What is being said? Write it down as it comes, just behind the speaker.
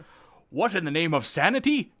What in the name of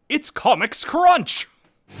sanity? It's Comics Crunch!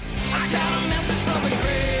 I got a message from the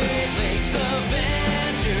Great Lakes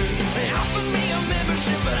Avengers. They offered me a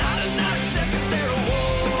membership, but I did not accept 'cause they're a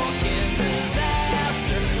walking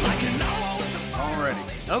disaster. Like an owl with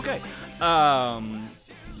the Okay.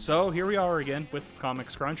 So here we are again with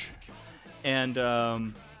Comics Crunch. And,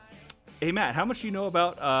 hey Matt, how much do you know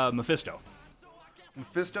about Mephisto?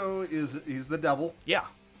 Mephisto he's the devil. Yeah.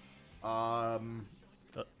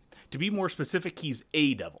 To be more specific, he's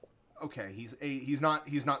a devil. Okay, he's not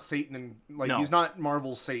Satan, and No. he's not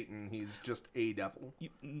Marvel's Satan. He's just a devil.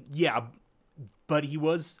 Yeah, but he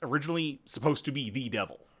was originally supposed to be the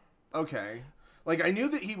devil. Okay, like I knew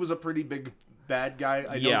that he was a pretty big bad guy.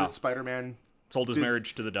 I know Yeah. that Spider-Man Sold his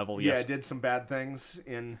marriage to the devil, yeah yes. did some bad things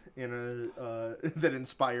in a that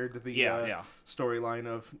inspired the Yeah. storyline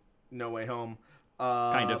of No Way Home.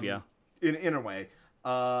 Kind of, yeah. In a way.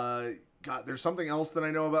 God, there's something else that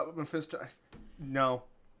I know about Mephisto. No,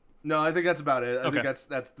 I think that's about it. I Okay. think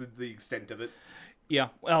that's the extent of it. Yeah,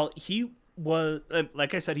 well, he was,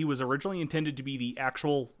 like I said, he was originally intended to be the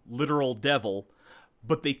actual, literal devil,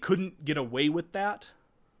 but they couldn't get away with that.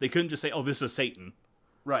 They couldn't just say, oh, this is Satan.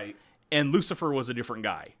 Right. And Lucifer was a different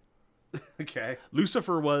guy. Okay.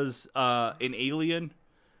 Lucifer was an alien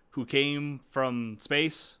who came from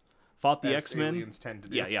space, fought the As X-Men. aliens tend to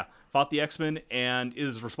do. Yeah. Fought the X-Men and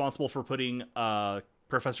is responsible for putting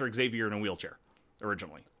Professor Xavier in a wheelchair,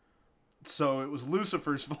 originally. So it was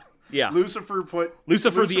Lucifer's fault. Yeah. Lucifer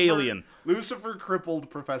the alien. Lucifer crippled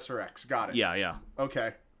Professor X. Got it. Yeah.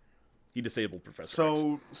 Okay. He disabled Professor X.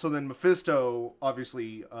 So then Mephisto,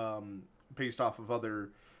 obviously, based off of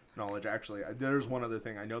other knowledge, actually, there's one other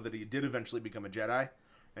thing. I know that he did eventually become a Jedi,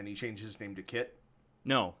 and he changed his name to Kit.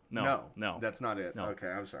 No. That's not it. No. Okay,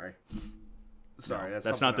 I'm sorry. Sorry, No, that's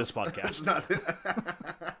not something this else. podcast. That's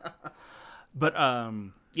not. But,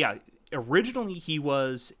 yeah, originally he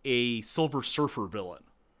was a Silver Surfer villain.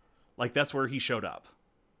 Like, that's where he showed up.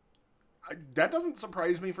 That doesn't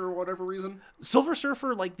surprise me for whatever reason. Silver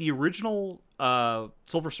Surfer, like the original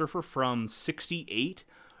Silver Surfer from 68,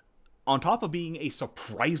 on top of being a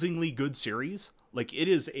surprisingly good series, like it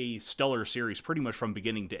is a stellar series pretty much from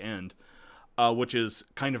beginning to end, which is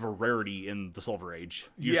kind of a rarity in the Silver Age.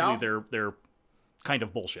 Usually they're kind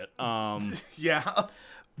of bullshit. Yeah.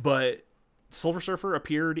 But Silver Surfer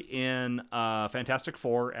appeared in Fantastic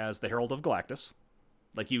Four as the Herald of Galactus.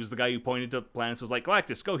 Like, he was the guy who pointed to planets, was like,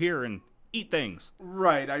 Galactus, go here and eat things.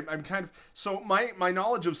 Right. I'm kind of... So my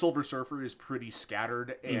knowledge of Silver Surfer is pretty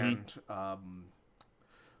scattered and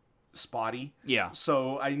spotty. Yeah.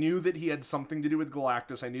 So I knew that he had something to do with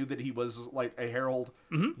Galactus. I knew that he was like a herald.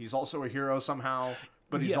 Mm-hmm. He's also a hero somehow,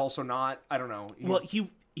 but he's also not. I don't know. Well,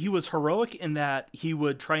 he was heroic in that he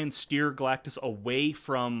would try and steer Galactus away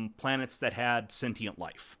from planets that had sentient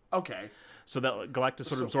life. Okay. So that Galactus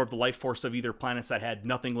would absorb the life force of either planets that had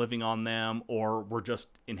nothing living on them or were just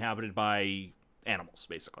inhabited by animals,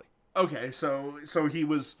 basically. Okay, so he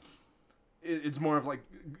was... It's more of like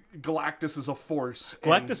Galactus is a force.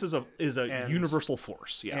 Galactus is a universal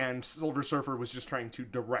force, yeah. And Silver Surfer was just trying to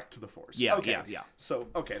direct the force. Yeah, okay. yeah. So,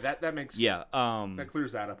 okay, that makes... Yeah. that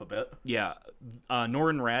clears that up a bit. Yeah.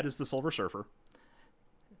 Norrin Rad is the Silver Surfer.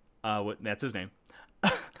 That's his name.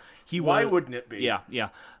 Why wouldn't it be? Yeah.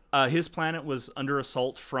 His planet was under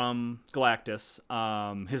assault from Galactus.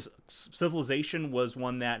 His civilization was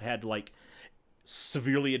one that had, like,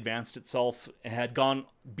 severely advanced itself, had gone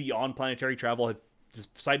beyond planetary travel, had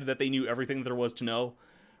decided that they knew everything there was to know,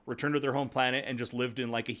 returned to their home planet, and just lived in,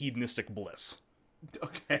 like, a hedonistic bliss.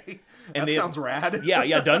 Okay. And that sounds rad.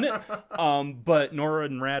 Yeah, doesn't it? But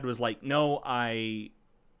Norrin Rad was like, no,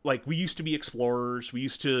 we used to be explorers. We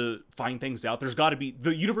used to find things out. There's got to be...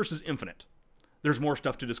 The universe is infinite. There's more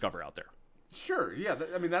stuff to discover out there. Sure, yeah.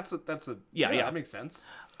 That's a yeah. That makes sense.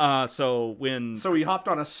 So he hopped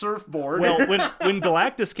on a surfboard. Well, when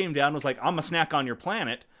Galactus came down and was like, I'm a snack on your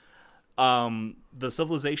planet, the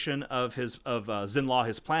civilization of Zinlaw,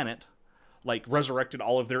 his planet, like, resurrected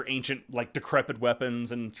all of their ancient, like, decrepit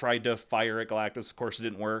weapons and tried to fire at Galactus. Of course, it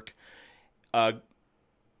didn't work.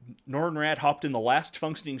 Norrin Rad hopped in the last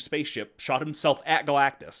functioning spaceship, shot himself at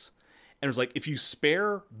Galactus, and was like, if you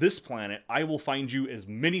spare this planet, I will find you as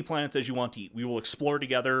many planets as you want to eat. We will explore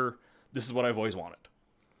together. This is what I've always wanted.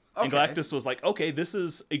 Okay. And Galactus was like, okay, this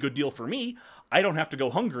is a good deal for me. I don't have to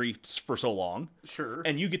go hungry for so long. Sure.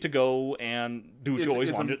 And you get to go and do what you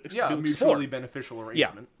always wanted to do. Yeah, mutually beneficial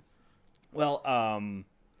arrangement. Yeah. Well,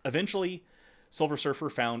 eventually, Silver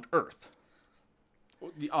Surfer found Earth.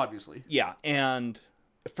 Obviously. Yeah, and...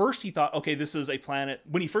 At first, he thought, okay, this is a planet...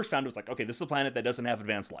 When he first found it, it was like, okay, this is a planet that doesn't have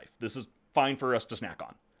advanced life. This is fine for us to snack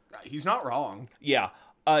on. He's not wrong. Yeah.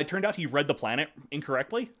 It turned out he read the planet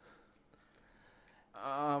incorrectly.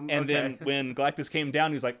 And okay. then when Galactus came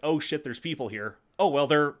down, he was like, "Oh shit, there's people here. Oh well,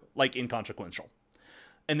 they're like inconsequential."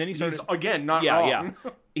 And then he started He's, again, not yeah, wrong.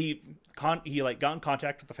 yeah. He like got in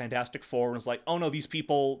contact with the Fantastic Four and was like, "Oh no, there's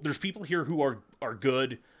people here who are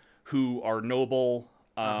good, who are noble.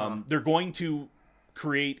 They're going to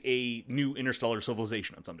create a new interstellar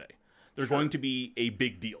civilization on someday. They're going to be a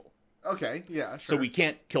big deal. Okay, yeah, So sure. we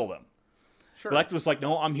can't kill them." Sure. Galactus was like,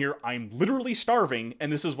 "No, I'm here. I'm literally starving,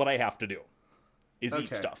 and this is what I have to do, is eat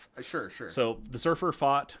Okay. stuff." Sure. So the Surfer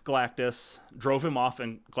fought Galactus, drove him off,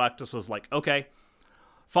 and Galactus was like, "Okay,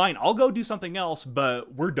 fine, I'll go do something else,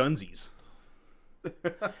 but we're dunsies."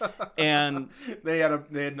 And They had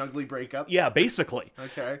an ugly breakup. yeah, basically.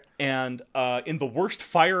 Okay. And in the worst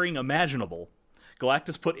firing imaginable,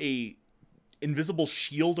 Galactus put a invisible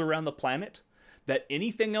shield around the planet that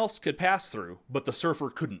anything else could pass through, but the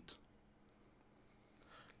Surfer couldn't.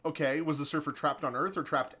 Okay, was the Surfer trapped on Earth or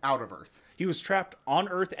trapped out of Earth? He was trapped on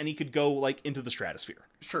Earth, and he could go like into the stratosphere.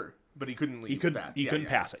 Sure, but he couldn't leave He couldn't. that. He Yeah, couldn't yeah.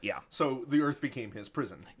 pass it. Yeah. So the Earth became his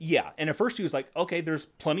prison. Yeah, and at first he was like, "Okay, there's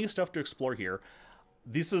plenty of stuff to explore here.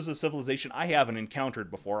 This is a civilization I haven't encountered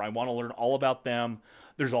before. I want to learn all about them.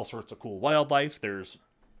 There's all sorts of cool wildlife. There's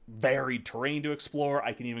varied terrain to explore.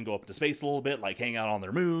 I can even go up to space a little bit, like hang out on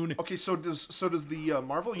their moon." Okay, so does the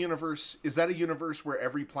Marvel universe, is that a universe where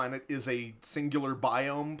every planet is a singular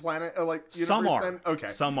biome planet? Like universe Some are. Then? Okay,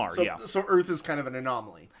 Some are, so, yeah. So Earth is kind of an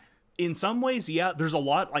anomaly. In some ways, yeah, there's a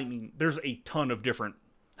lot. I mean, there's a ton of different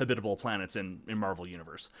habitable planets in Marvel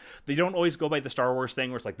Universe. They don't always go by the Star Wars thing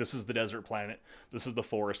where it's like, this is the desert planet, this is the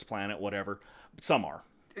forest planet, whatever. Some are.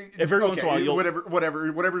 Every once in a while, you'll...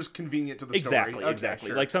 whatever's convenient to the Exactly, story. Okay, exactly.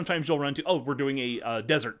 sure. Like sometimes you'll run to, oh, we're doing a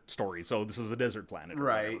desert story, so this is a desert planet. or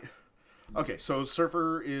Right. whatever. Okay, so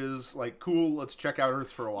Surfer is like, cool, let's check out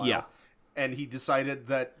Earth for a while. Yeah. And he decided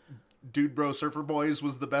that Dude Bro Surfer Boys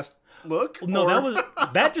was the best look? No, or-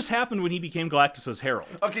 that just happened when he became Galactus's herald.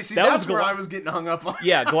 Okay, see, that that's was where I was getting hung up on.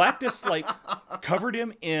 Yeah, Galactus like covered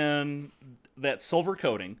him in that silver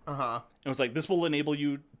coating. Uh-huh. And was like, this will enable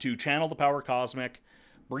you to channel the power cosmic,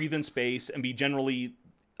 breathe in space, and be generally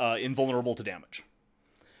invulnerable to damage.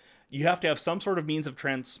 You have to have some sort of means of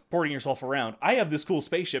transporting yourself around. I have this cool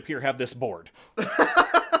spaceship here, have this board.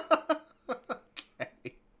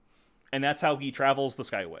 Okay. And that's how he travels the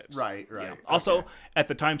skywaves. Right. Yeah. Also, Okay. at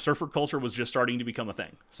the time, surfer culture was just starting to become a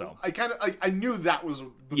thing. So I knew that was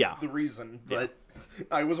Yeah. the reason, but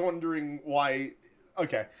I was wondering why.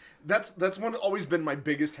 Okay, that's always been my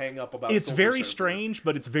biggest hang up about. it's Silver very Surfer. strange,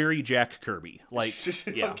 but it's very Jack Kirby. Like,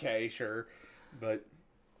 yeah. Okay, sure, but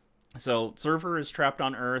So Surfer is trapped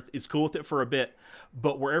on Earth, is cool with it for a bit,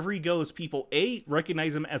 but wherever he goes, people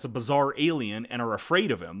recognize him as a bizarre alien and are afraid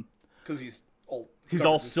of him. because he's all He's covered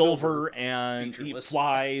all in silver and he featureless.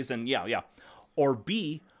 flies and yeah. Or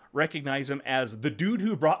B, recognize him as the dude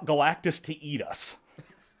who brought Galactus to eat us.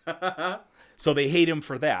 So they hate him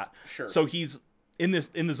for that. Sure. So he's in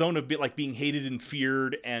the zone of being hated and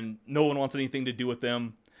feared, and no one wants anything to do with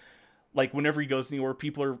them. Like whenever he goes anywhere,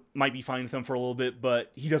 people might be fine with him for a little bit,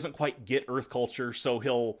 but he doesn't quite get Earth culture, so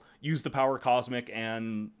he'll use the power cosmic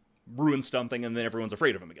and ruin something, and then everyone's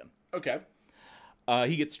afraid of him again. Okay.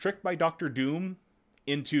 He gets tricked by Dr. Doom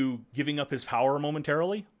into giving up his power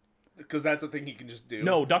momentarily. Because that's a thing he can just do.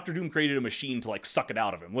 No, Dr. Doom created a machine to suck it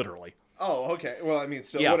out of him, literally. Oh, okay. Well, I mean,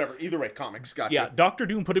 still, Yeah. whatever. Either way, comics. Gotcha. Yeah, Dr.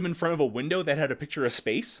 Doom put him in front of a window that had a picture of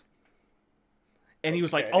space. And he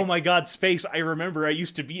was like, Okay. "Oh my god, space. I remember I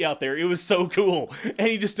used to be out there. It was so cool." And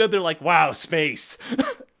he just stood there like, "Wow, space."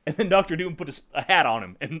 And then Dr. Doom put a hat on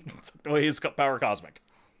him and sucked away his power cosmic.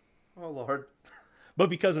 Oh Lord. But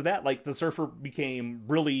because of that, the Surfer became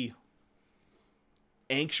really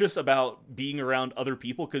anxious about being around other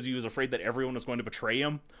people because he was afraid that everyone was going to betray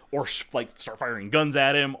him or start firing guns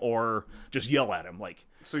at him or just yell at him.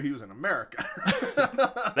 So he was in America.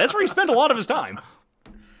 That's where he spent a lot of his time.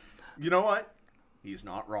 You know what? He's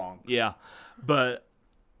not wrong. Yeah. But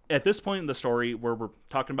at this point in the story where we're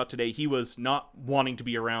talking about today, he was not wanting to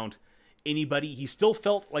be around anybody. He still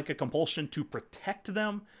felt like a compulsion to protect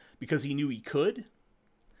them because he knew he could,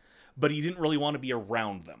 but he didn't really want to be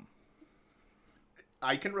around them.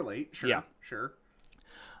 I can relate. Sure. Yeah. Sure.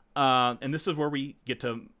 And this is where we get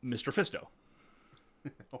to Mr. Fisto.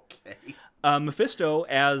 Okay. Mephisto,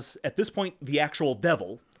 as at this point the actual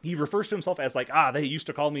devil, he refers to himself as they used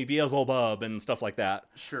to call me Beelzebub and stuff like that.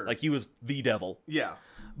 Sure. Like he was the devil, Yeah.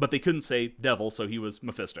 but they couldn't say devil, so he was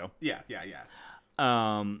Mephisto. Yeah.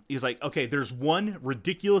 Yeah. He's like, okay, there's one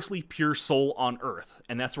ridiculously pure soul on Earth,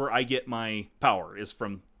 and that's where I get my power, is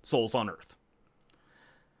from souls on Earth.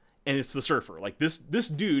 and it's the Surfer. Like, this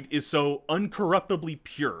dude is so uncorruptibly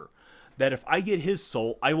pure that if I get his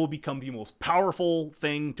soul, I will become the most powerful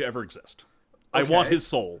thing to ever exist. I want his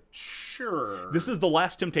soul. Sure. This is the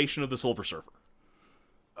last temptation of the Silver Surfer.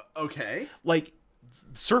 Okay. Like,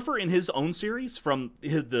 Surfer in his own series, from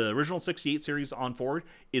the original 68 series on forward,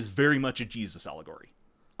 is very much a Jesus allegory.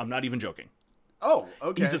 I'm not even joking. Oh,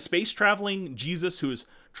 okay. He's a space-traveling Jesus who is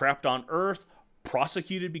trapped on Earth,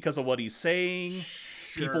 prosecuted because of what he's saying.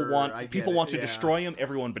 People want to destroy him.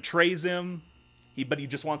 Everyone betrays him. But he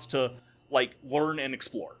just wants to, like, learn and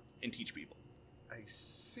explore and teach people. I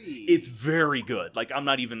see. It's very good. Like, I'm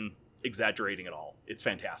not even exaggerating at all. It's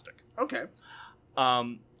fantastic. Okay.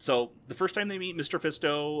 So the first time they meet, Mr.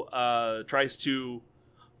 Fisto tries to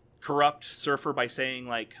corrupt Surfer by saying,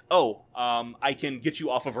 like, I can get you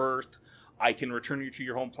off of Earth. I can return you to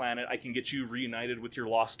your home planet. I can get you reunited with your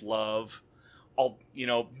lost love. All,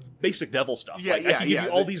 basic devil stuff. Yeah, like, I can give you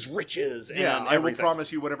all these riches and everything. I will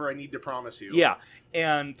promise you whatever I need to promise you. Yeah,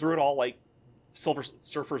 and through it all, like, Silver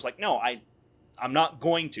Surfer's like, no, I'm not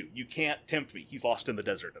going to. You can't tempt me. He's lost in the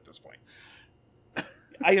desert at this point.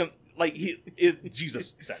 I am, like,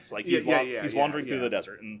 Jesus sense. Like, he's wandering through the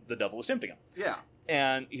desert, and the devil is tempting him. Yeah.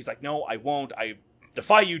 And he's like, no, I won't. I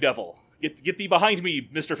defy you, devil. Get thee behind me,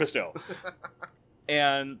 Mr. Fisto.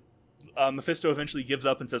 And Mephisto eventually gives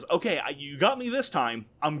up and says, okay, you got me this time.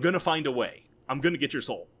 I'm going to find a way. I'm going to get your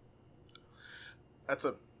soul. That's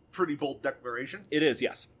a pretty bold declaration. It is,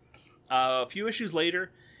 yes. A few issues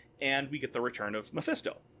later, and we get the return of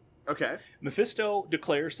Mephisto. Okay. Mephisto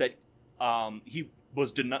declares that he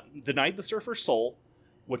was denied the Surfer's soul,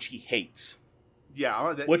 which he hates.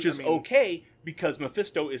 Yeah. Which is okay, because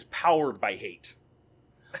Mephisto is powered by hate.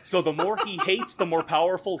 So the more he hates, the more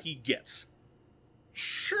powerful he gets.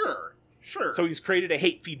 Sure. So he's created a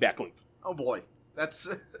hate feedback loop. Oh boy. That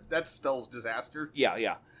spells disaster.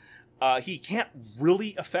 Yeah. He can't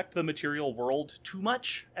really affect the material world too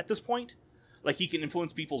much at this point. Like, he can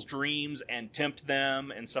influence people's dreams and tempt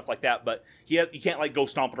them and stuff like that, but he can't, like, go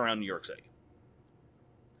stomping around New York City.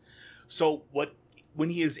 So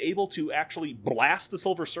when he is able to actually blast the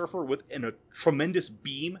Silver Surfer with a tremendous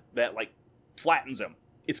beam that, like, flattens him,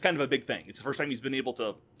 it's kind of a big thing. It's the first time he's been able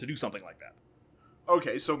to do something like that.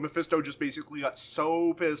 Okay, so Mephisto just basically got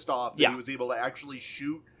so pissed off that he was able to actually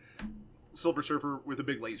shoot Silver Surfer with a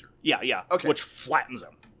big laser. Yeah. Okay. Which flattens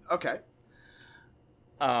him. Okay.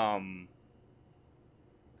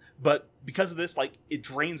 But because of this, like, it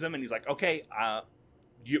drains him, and he's like, okay,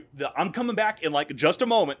 I'm coming back in, like, just a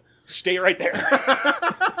moment. Stay right there.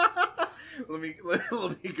 Let me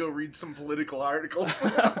go read some political articles.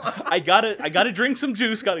 I gotta drink some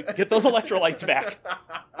juice. Gotta get those electrolytes back.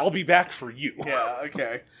 I'll be back for you. Yeah.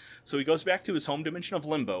 Okay. So he goes back to his home dimension of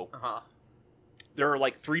Limbo. Uh-huh. There are,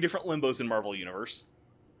 like, 3 different Limbos in Marvel Universe.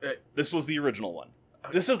 This was the original one.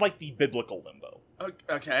 This is like the biblical Limbo.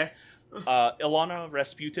 Okay. Ilana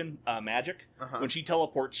Rasputin, Magic, when she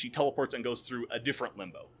teleports and goes through a different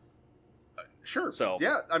Limbo. Sure. So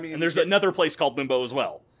yeah, I mean, and there's another place called Limbo as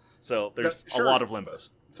well. So there's a lot of Limbos.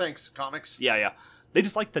 Thanks, comics. Yeah. They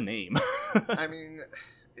just like the name. I mean,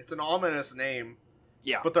 it's an ominous name.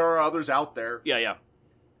 Yeah. But there are others out there. Yeah.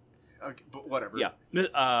 Okay, but whatever. Yeah.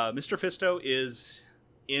 Mr. Fisto is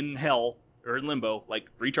in hell, or in Limbo, like,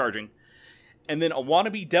 recharging. And then a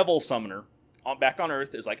wannabe devil summoner back on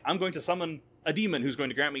Earth is like, I'm going to summon a demon who's going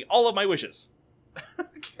to grant me all of my wishes.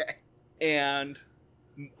 Okay. And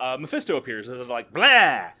Mephisto appears as like,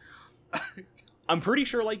 blah! I'm pretty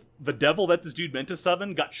sure, like, the devil that this dude meant to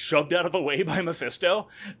summon got shoved out of the way by Mephisto,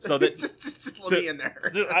 so that just let me in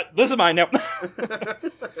there. This is mine now.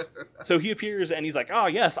 So he appears and he's like, "Oh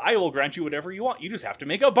yes, I will grant you whatever you want. You just have to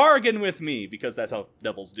make a bargain with me," because that's how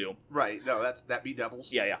devils do. Right? No, that be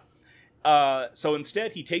devils. Yeah. So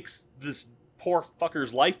instead, he takes this poor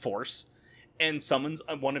fucker's life force and summons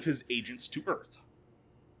one of his agents to Earth.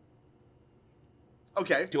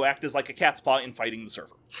 Okay. To act as, like, a cat's paw in fighting the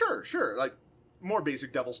Surfer. Sure. Like, more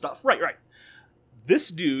basic devil stuff. Right. This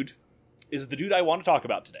dude is the dude I want to talk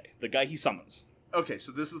about today. The guy he summons. Okay,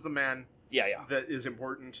 so this is the man. Yeah. That is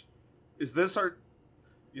important. Is this our?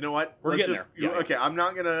 You know what? We're getting there. Yeah. Okay, I'm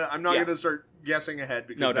not gonna start guessing ahead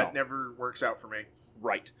because that never works out for me.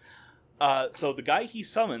 Right. So the guy he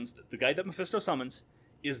summons, the guy that Mephisto summons,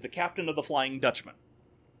 is the captain of the Flying Dutchman.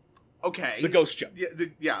 Okay. The ghost ship.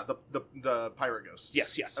 Yeah. The pirate ghosts.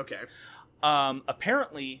 Yes. Okay.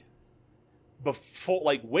 Apparently, before,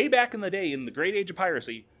 like, way back in the day, in the Great Age of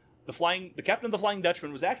Piracy, the captain of the Flying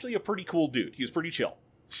Dutchman was actually a pretty cool dude. He was pretty chill.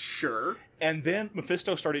 Sure. And then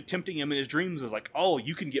Mephisto started tempting him in his dreams as like, oh,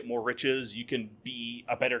 you can get more riches, you can be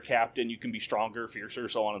a better captain, you can be stronger, fiercer,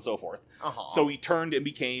 so on and so forth. So he turned and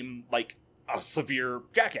became like a severe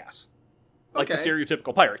jackass. Like the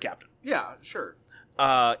stereotypical pirate captain. Yeah, sure.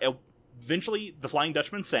 Eventually, the Flying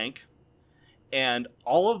Dutchman sank, and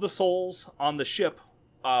all of the souls on the ship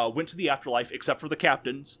went to the afterlife except for the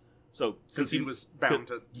captain's. So since he was bound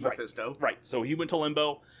to Mephisto. Right. So he went to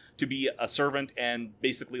Limbo to be a servant and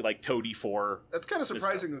basically like toady for... That's kind of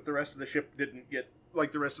surprising that the rest of the ship didn't get...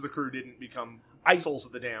 Like, the rest of the crew didn't become Souls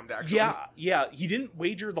of the Damned, actually. Yeah. He didn't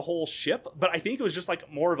wager the whole ship, but I think it was just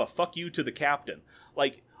like more of a fuck you to the captain.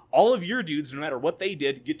 Like, all of your dudes, no matter what they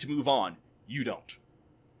did, get to move on. You don't.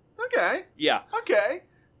 Okay. Yeah. Okay.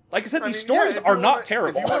 Like I said, these stories are not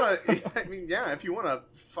terrible. If you want to, if you want to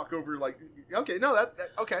fuck over, like, okay, no, that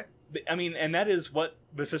okay. I mean, and that is what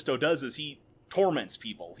Mephisto does, is he torments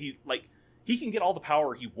people. He can get all the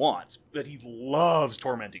power he wants, but he loves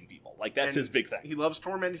tormenting people. Like, that's his big thing. He loves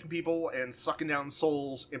tormenting people and sucking down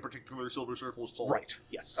souls, in particular Silver Surfer's soul. Right,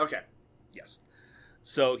 yes. Okay. Yes.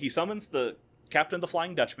 So he summons the captain of the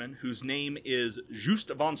Flying Dutchman, whose name is Just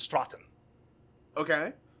van Straten.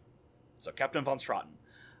 Okay. So Captain von Straten.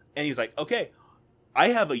 And he's like, okay, I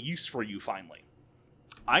have a use for you finally.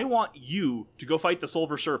 I want you to go fight the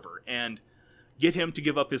Silver Surfer and get him to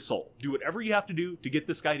give up his soul. Do whatever you have to do to get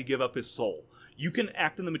this guy to give up his soul. You can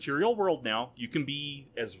act in the material world now. You can be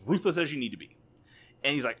as ruthless as you need to be.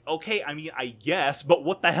 And he's like, okay, I mean, I guess, but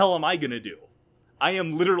what the hell am I going to do? I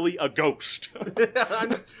am literally a ghost.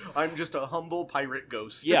 I'm just a humble pirate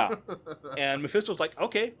ghost. Yeah. And Mephisto's like,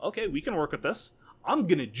 okay, we can work with this. I'm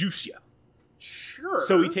going to juice you. Sure.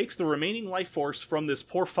 So he takes the remaining life force from this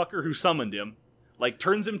poor fucker who summoned him, like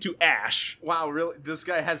turns him to ash. Wow, really? This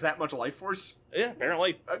guy has that much life force? Yeah,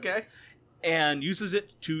 apparently. Okay. And uses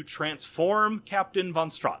it to transform Captain von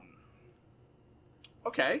Straten.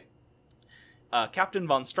 Okay. Captain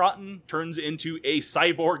von Straten turns into a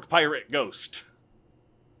cyborg pirate ghost.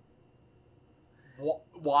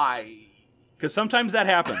 Why? Because sometimes that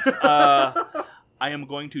happens. I am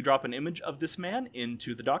going to drop an image of this man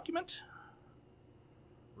into the document.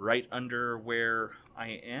 Right under where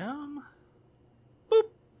I am. Boop.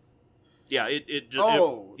 Yeah, it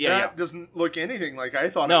just... doesn't look anything like I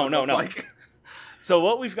thought no, it would look like. So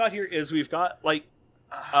what we've got here is we've got, like,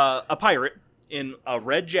 a pirate in a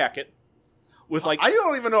red jacket with, like... I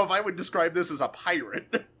don't even know if I would describe this as a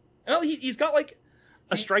pirate. Well, he's got, like,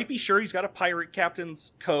 a stripy shirt. He's got a pirate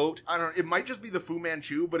captain's coat. I don't know. It might just be the Fu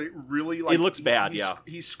Manchu, but it really, like... It looks bad,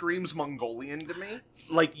 He screams Mongolian to me.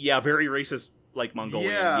 Like, yeah, very racist, like,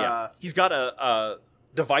 Mongolian. Yeah. He's got a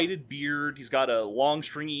divided beard. He's got a long,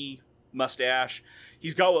 stringy mustache.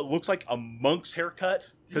 He's got what looks like a monk's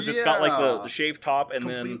haircut. Because it's got, like, the shaved top and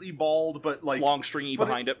completely bald, but, like... long, stringy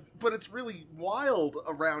behind it. But it's really wild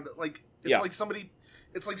around it. Like, it's like somebody...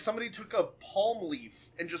 It's like somebody took a palm leaf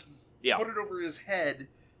and just put it over his head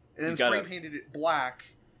and then spray painted it black.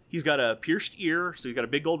 He's got a pierced ear, so he's got a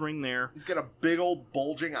big gold ring there. He's got a big old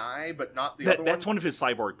bulging eye, but not the other one. That's one of his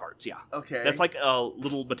cyborg parts, yeah. Okay. That's like a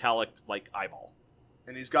little metallic, like, eyeball.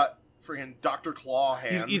 And he's got friggin' Dr. Claw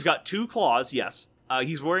hands. He's got 2 claws, yes.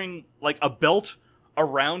 He's wearing, like, a belt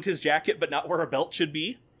around his jacket, but not where a belt should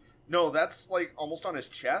be. No, that's, like, almost on his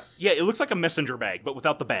chest. Yeah, it looks like a messenger bag, but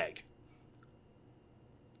without the bag.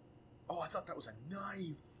 Oh, I thought that was a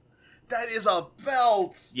knife. That is a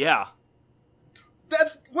belt. Yeah.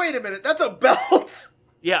 Wait a minute, that's a belt.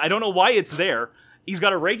 Yeah, I don't know why it's there. He's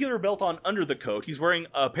got a regular belt on under the coat. He's wearing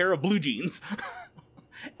a pair of blue jeans.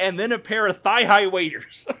 And then a pair of thigh-high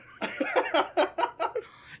waders.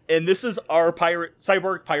 And this is our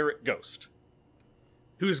cyborg pirate ghost.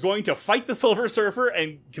 Who's going to fight the Silver Surfer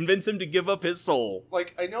and convince him to give up his soul.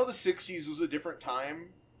 Like, I know the 60s was a different time,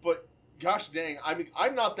 but gosh dang, I mean,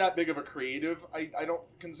 I'm not that big of a creative. I don't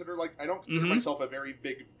consider myself a very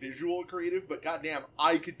big visual creative, but goddamn,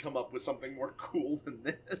 I could come up with something more cool than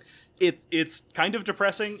this. It's kind of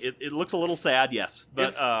depressing. It looks a little sad, yes.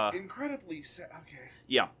 But it's incredibly sad. Okay.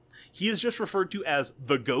 Yeah. He is just referred to as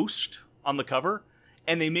the Ghost on the cover,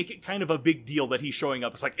 and they make it kind of a big deal that he's showing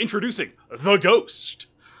up. It's like, introducing the Ghost.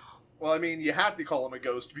 Well, I mean, you have to call him a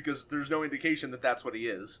ghost because there's no indication that that's what he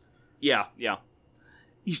is. Yeah.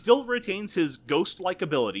 He still retains his ghost-like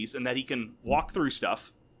abilities in that he can walk through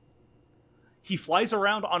stuff. He flies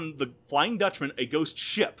around on the Flying Dutchman, a ghost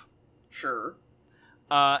ship. Sure.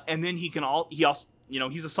 And then he's a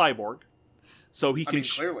cyborg. So he can...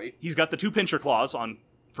 clearly. He's got the 2 pincher claws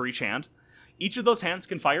for each hand. Each of those hands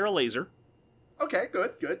can fire a laser. Okay,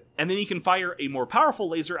 good. And then he can fire a more powerful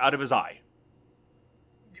laser out of his eye.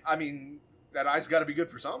 I mean, that eye's got to be good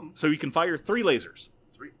for something. So he can fire 3 lasers.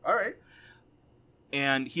 Sweet. All right.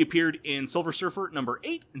 And he appeared in Silver Surfer number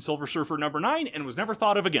 8 and Silver Surfer number 9 and was never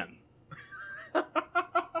thought of again.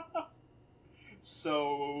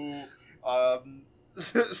 So,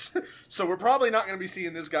 so we're probably not going to be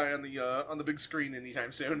seeing this guy on the big screen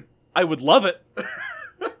anytime soon. I would love it.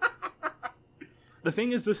 The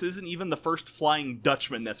thing is, this isn't even the first Flying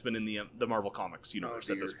Dutchman that's been in the Marvel Comics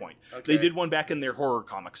universe at this point. Okay. They did one back in their Horror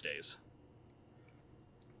Comics days.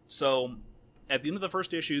 So, at the end of the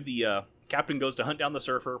first issue, the Captain goes to hunt down the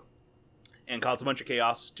Surfer and cause a bunch of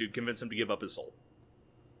chaos to convince him to give up his soul.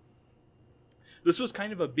 This was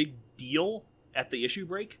kind of a big deal at the issue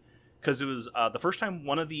break, because it was the first time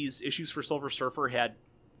one of these issues for Silver Surfer had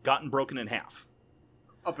gotten broken in half.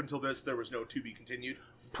 Up until this, there was no to be continued.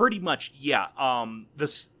 Pretty much, yeah.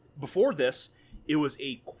 Before this, it was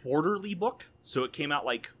a quarterly book, so it came out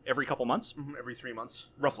like every couple months. Mm-hmm, every 3 months.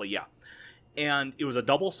 Roughly, yeah. And it was a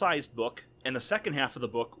double-sized book, and the second half of the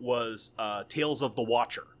book was Tales of the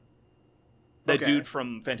Watcher. That dude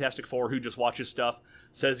from Fantastic Four who just watches stuff,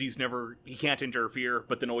 says he can't interfere,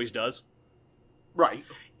 but then always does. Right.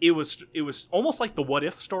 It was almost like the What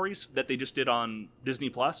If stories that they just did on Disney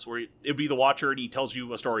Plus, where it'd be the Watcher and he tells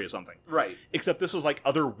you a story of something. Right. Except this was like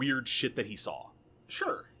other weird shit that he saw.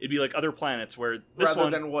 Sure. It'd be like other planets where this rather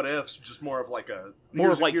one, than What Ifs, just more of like a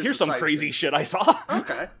here's some crazy shit I saw.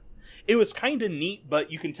 Okay. It was kind of neat,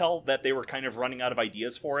 but you can tell that they were kind of running out of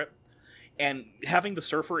ideas for it. And having the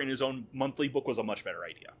Surfer in his own monthly book was a much better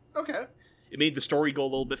idea. Okay. It made the story go a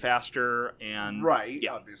little bit faster, and right,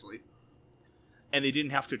 yeah. Obviously. And they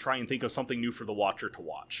didn't have to try and think of something new for the Watcher to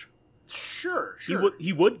watch. Sure.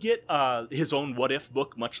 He would get his own What If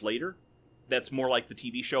book much later. That's more like the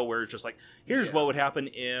TV show, where it's just like, here's what would happen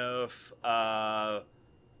if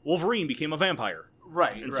Wolverine became a vampire,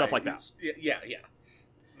 right, and stuff like that. Yeah.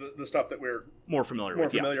 The stuff that we're more familiar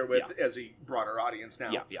with as a broader audience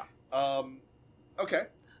now. Yeah. Okay.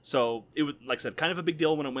 So it was, like I said, kind of a big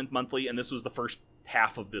deal when it went monthly, and this was the first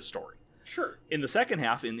half of this story. Sure. In the second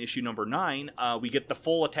half, in issue number 9, we get the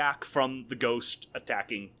full attack from the Ghost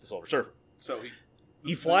attacking the Silver Surfer. So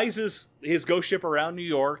he flies his ghost ship around New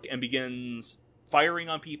York and begins firing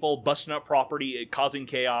on people, busting up property, causing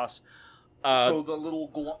chaos. So the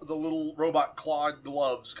little robot clawed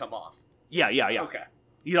gloves come off. Yeah. Okay.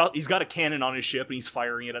 He's got a cannon on his ship, and he's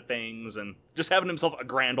firing it at things, and just having himself a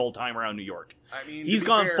grand old time around New York. I mean, he's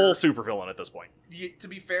gone full supervillain at this point. To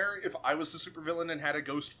be fair, if I was a supervillain and had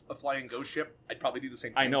a flying ghost ship, I'd probably do the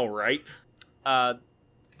same thing. I know, right?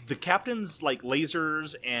 The Captain's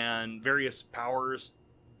lasers and various powers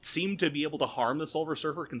seem to be able to harm the Silver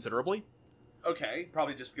Surfer considerably. Okay,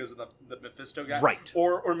 probably just because of the Mephisto guy, right?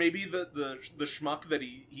 Or maybe the schmuck that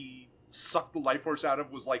he sucked the life force out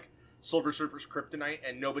of was like Silver Surfer's kryptonite,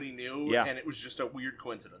 and nobody knew, and it was just a weird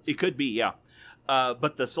coincidence. It could be, yeah.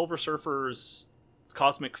 But the Silver Surfer's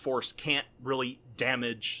cosmic force can't really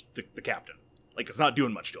damage the Captain. It's not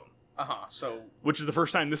doing much to him. So, which is the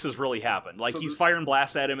first time this has really happened. He's the firing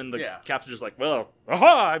blasts at him, and the Captain's just like, well,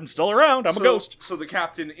 I'm still around. I'm a ghost. So the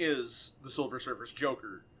Captain is the Silver Surfer's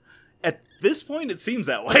Joker. At this point, it seems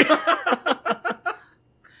that way.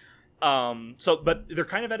 But they're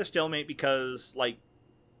kind of at a stalemate because,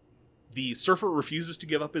 the Surfer refuses to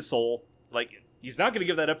give up his soul. He's not going to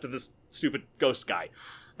give that up to this stupid ghost guy.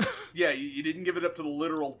 Yeah, you didn't give it up to the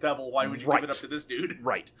literal devil. Why would you give it up to this dude?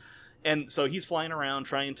 Right. And so he's flying around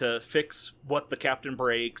trying to fix what the Captain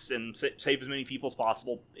breaks and save as many people as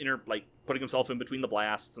possible, putting himself in between the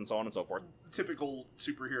blasts and so on and so forth. Typical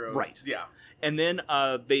superhero. Right. Yeah. And then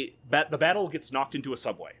the battle gets knocked into a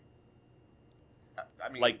subway. I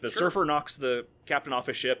mean, the Surfer knocks the Captain off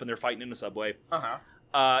his ship, and they're fighting in a subway.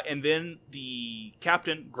 And then the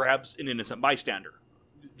Captain grabs an innocent bystander.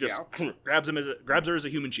 Grabs her as a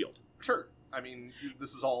human shield. Sure. I mean,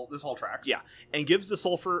 this all tracks. Yeah. And gives the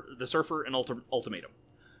Surfer an ultimatum.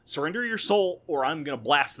 Surrender your soul, or I'm going to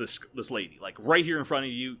blast this lady. Right here in front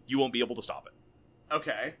of you, you won't be able to stop it.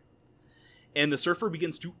 Okay. And the Surfer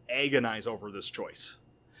begins to agonize over this choice.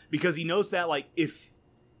 Because he knows that, if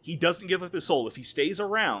he doesn't give up his soul, if he stays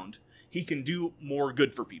around, he can do more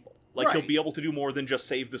good for people. He'll be able to do more than just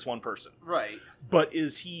save this one person. Right. But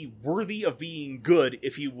is he worthy of being good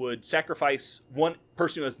if he would sacrifice one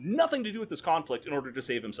person who has nothing to do with this conflict in order to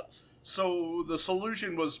save himself? So the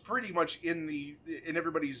solution was pretty much in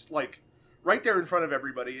everybody's, right there in front of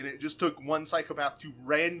everybody, and it just took one psychopath to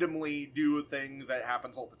randomly do a thing that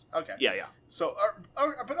happens all the time. Okay. Yeah. So,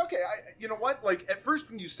 but okay, you know what? At first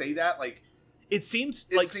when you say that, It seems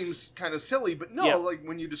kind of silly, but no, Yeah. like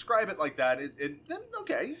when you describe it like that, then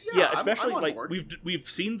okay, yeah, especially I'm on like board. we've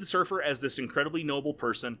seen the Surfer as this incredibly noble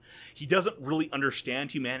person. He doesn't really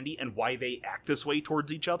understand humanity and why they act this way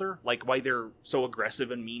towards each other, like why they're so aggressive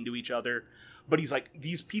and mean to each other. But he's like,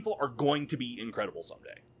 these people are going to be incredible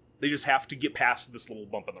someday. They just have to get past this little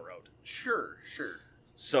bump in the road. Sure.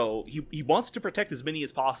 So he wants to protect as many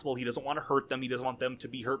as possible. He doesn't want to hurt them. He doesn't want them to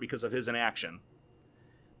be hurt because of his inaction.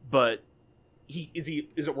 But is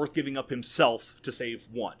it worth giving up himself to save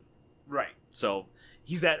one? Right. So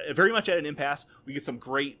he's very much at an impasse. We get some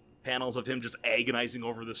great panels of him just agonizing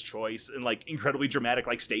over this choice in like incredibly dramatic,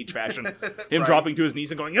 like stage fashion. Him Right. dropping to his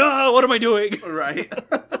knees and going, "Ah, what am I doing?" Right.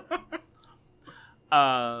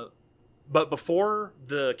 But before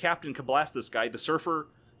the captain can blast this guy, the Surfer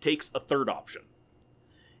takes a third option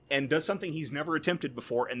and does something he's never attempted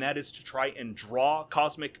before, and that is to try and draw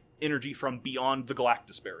cosmic energy from beyond the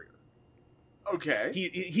Galactus barrier. Okay.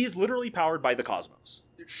 He is literally powered by the cosmos.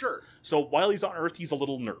 Sure. So while he's on Earth, he's a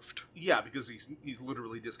little nerfed. Yeah, because he's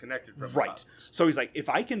literally disconnected from the Right. cosmos. So he's like, if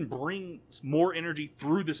I can bring more energy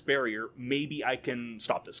through this barrier, maybe I can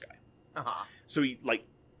stop this guy. Uh-huh. So he like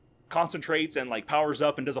concentrates and like powers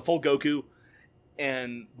up and does a full Goku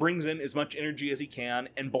and brings in as much energy as he can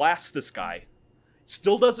and blasts this guy.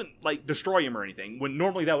 Still doesn't like destroy him or anything, when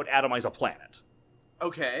normally that would atomize a planet.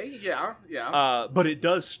 Okay. Yeah. But it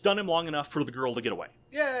does stun him long enough for the girl to get away.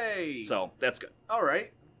 Yay. So that's good. All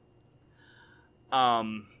right.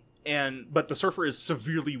 But the Surfer is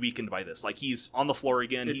severely weakened by this. Like he's on the floor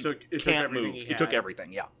again. It He took can't everything move. he It took had.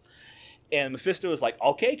 everything. Yeah. And Mephisto is like,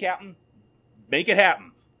 "Okay, Captain, make it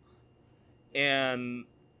happen." And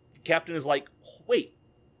Captain is like, "Wait,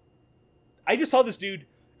 I just saw this dude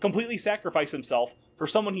completely sacrifice himself for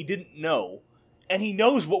someone he didn't know, and he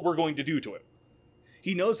knows what we're going to do to him.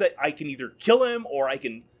 He knows that I can either kill him or I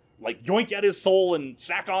can like yoink at his soul and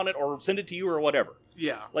snack on it or send it to you or whatever."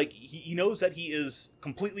 Yeah. Like, he knows that he is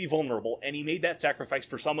completely vulnerable, and he made that sacrifice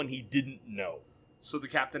for someone he didn't know. So the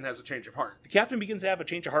captain has a change of heart. The captain begins to have a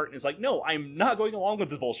change of heart and is like, "No, I'm not going along with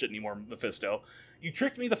this bullshit anymore, Mephisto. You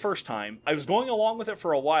tricked me the first time. I was going along with it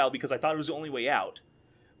for a while because I thought it was the only way out.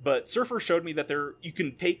 But Surfer showed me that you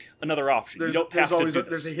can take another option. You don't have to do this."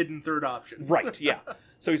 There's a hidden third option. Right, yeah.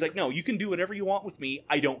 So he's like, "No, you can do whatever you want with me.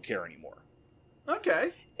 I don't care anymore."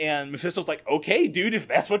 Okay. And Mephisto's like, "Okay, dude, if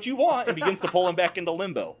that's what you want," and begins to pull him back into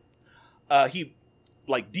limbo. He,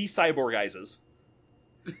 like, de-cyborgizes.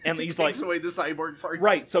 And he's like, takes away the cyborg parts.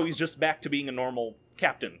 right, so he's just back to being a normal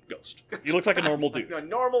captain ghost. He looks like a normal dude. A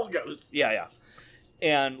normal ghost. Yeah.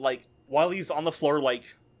 And, like, while he's on the floor, like,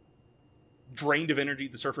 drained of energy,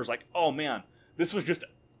 the Surfer's like, "Oh, man, this was just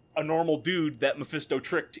a normal dude that Mephisto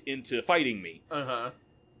tricked into fighting me. Uh-huh.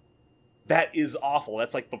 That is awful.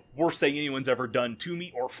 That's, like, the worst thing anyone's ever done to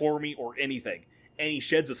me or for me or anything." And he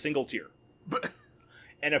sheds a single tear. But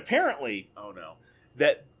And apparently, oh no.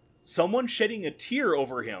 that someone shedding a tear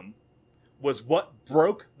over him was what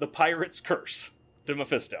broke the pirate's curse to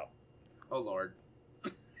Mephisto. Oh Lord.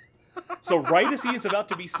 So right as he is about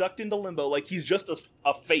to be sucked into limbo, like he's just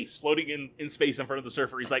a face floating in space in front of the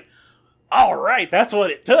Surfer, he's like, "All right, that's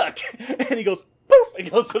what it took." And he goes, poof, and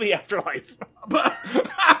goes to the afterlife. But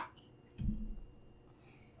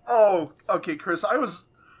oh, okay, Chris. I was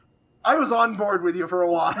on board with you for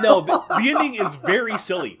a while. No, the ending is very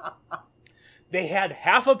silly. They had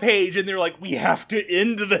half a page and they're like, "We have to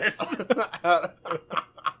end this.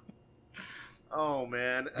 Oh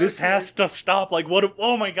man, This Okay. has to stop. Like,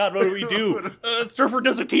 oh my god, what do we do?" Surfer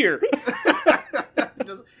does a tear.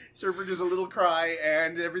 Surfer does a little cry,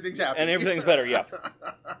 and everything's happy. And everything's better, yeah.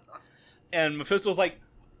 And Mephisto's like,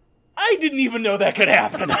 "I didn't even know that could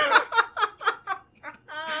happen.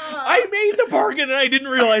 I made the bargain and I didn't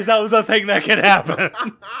realize that was a thing that could happen."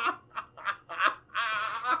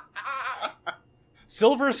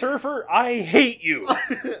 Silver Surfer, I hate you.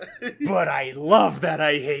 But I love that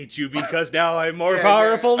I hate you because now I'm more Yeah,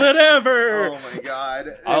 powerful than ever. Oh my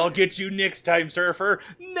god. I'll get you next time, Surfer.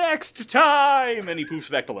 Next time! And he poofs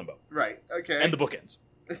back to limbo. Right, okay. And the book ends.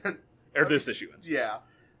 Or this issue ends. Yeah.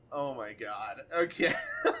 Oh my god. Okay.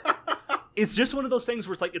 It's just one of those things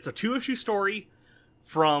where it's like, it's a 2-issue story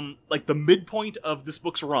from, like, the midpoint of this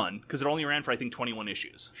book's run, because it only ran for, I think, 21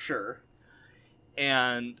 issues. Sure.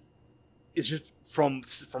 And it's just, from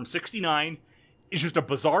 69, it's just a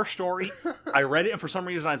bizarre story. I read it, and for some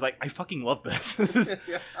reason I was like, I fucking love this. This is,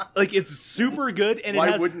 like, it's super good, and Why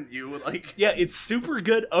it has... wouldn't you? Like, Yeah, it's super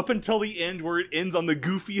good up until the end, where it ends on the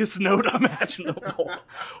goofiest note imaginable,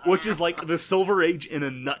 which is like the Silver Age in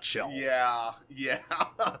a nutshell. yeah.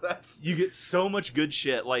 That's You get so much good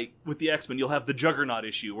shit. Like with the X-Men, you'll have the Juggernaut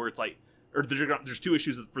issue where it's like or there's 2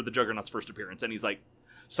 issues for the Juggernaut's first appearance, and he's like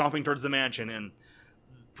stomping towards the mansion, and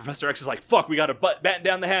Professor X is like, "Fuck, we gotta batten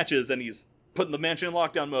down the hatches," and he's putting the mansion in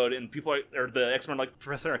lockdown mode, and the X-Men are like,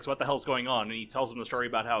 "Professor X, what the hell's going on?" And he tells them the story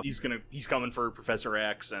about how he's coming for Professor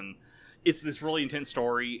X, and it's this really intense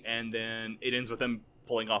story, and then it ends with him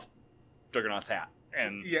pulling off Juggernaut's hat.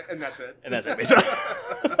 And that's it. And that's it, basically.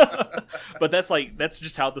 But that's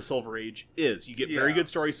just how the Silver Age is. You get very good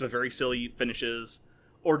stories with very silly finishes,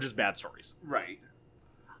 or just bad stories. Right.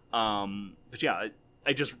 But yeah,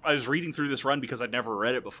 I was reading through this run because I'd never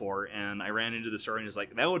read it before, and I ran into the story and was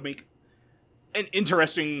like, that would make an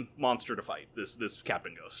interesting monster to fight, this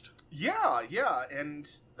Captain Ghost. Yeah, and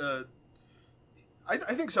I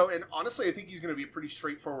think so. And honestly, I think he's going to be a pretty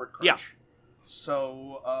straightforward crunch. Yeah.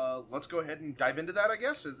 So let's go ahead and dive into that, I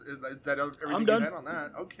guess. Is that everything I'm done. you had on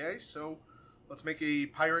that? Okay, so let's make a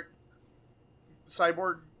pirate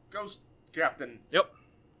cyborg ghost captain. Yep.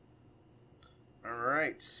 All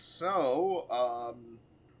right. So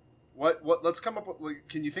what let's come up with, like,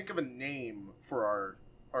 can you think of a name for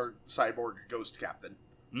our cyborg ghost captain?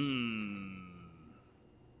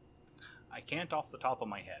 I can't off the top of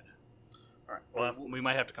my head. All right. We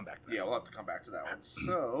might have to come back to that. Yeah, we'll have to come back to that one.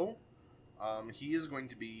 So he is going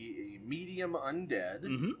to be a medium undead.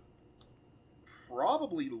 Mm-hmm.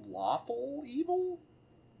 Probably lawful evil?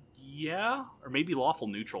 Yeah, or maybe lawful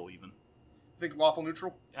neutral even. Think lawful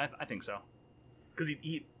neutral? I think so. Because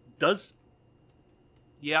he does...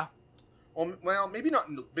 Yeah. Well, maybe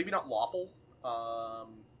not lawful.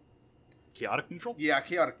 Chaotic neutral? Yeah,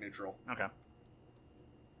 chaotic neutral. Okay.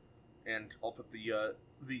 And I'll put the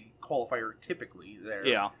qualifier typically there.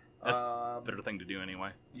 Yeah, that's a better thing to do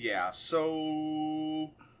anyway. Yeah,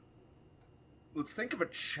 so let's think of a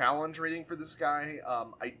challenge rating for this guy.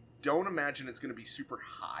 I don't imagine it's going to be super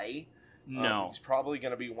high. No. He's probably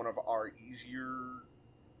going to be one of our easier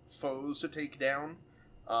foes to take down.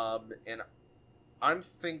 And I'm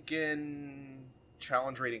thinking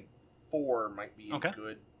challenge rating 4 might be a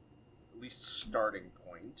good, at least starting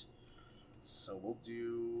point. So we'll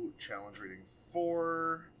do challenge rating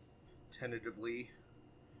 4, tentatively.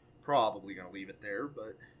 Probably going to leave it there,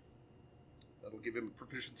 but that'll give him a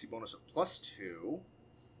proficiency bonus of +2.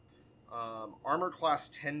 Armor class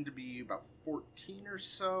tend to be about 14 or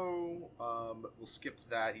so. But we'll skip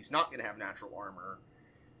that. He's not going to have natural armor.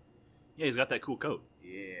 Yeah, he's got that cool coat.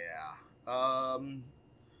 Yeah.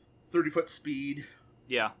 30-foot speed.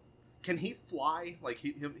 Yeah. Can he fly? Like,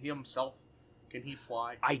 he himself? Can he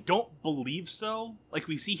fly? I don't believe so. Like,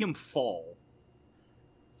 we see him fall.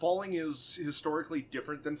 Falling is historically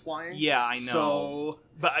different than flying. Yeah, I know. So,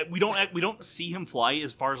 but we don't see him fly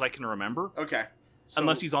as far as I can remember. Okay. So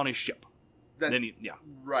unless he's on his ship. Then yeah.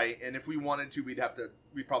 Right, and if we wanted to, we'd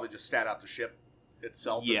probably just stat out the ship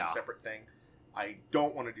itself as a separate thing. I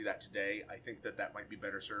don't want to do that today. I think that might be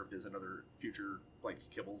better served as another future, like,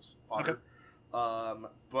 Kibbles fodder. Okay.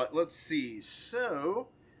 But let's see. So,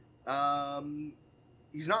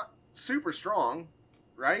 he's not super strong,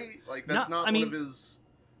 right? Like, that's not one of his...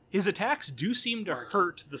 His attacks do seem to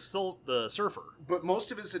hurt the surfer. But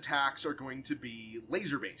most of his attacks are going to be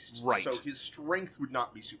laser-based. Right. So his strength would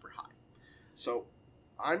not be super high. So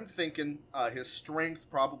I'm thinking his strength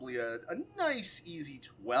probably a nice, easy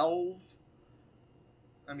 12.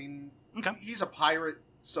 I mean, he's a pirate,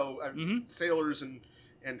 so sailors and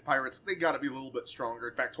pirates, they got to be a little bit stronger.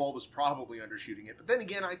 In fact, 12 is probably undershooting it. But then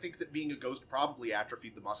again, I think that being a ghost probably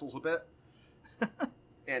atrophied the muscles a bit.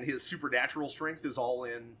 And his supernatural strength is all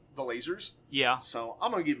in the lasers. Yeah. So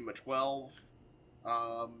I'm going to give him a 12.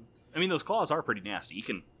 I mean, those claws are pretty nasty. You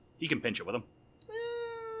can pinch it with them.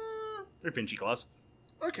 They're pinchy claws.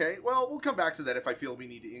 Okay, well, we'll come back to that if I feel we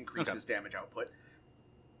need to increase his damage output.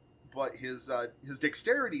 But his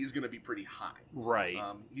dexterity is going to be pretty high. Right.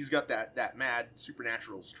 He's got that mad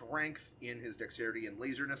supernatural strength in his dexterity and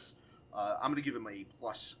laserness. I'm going to give him a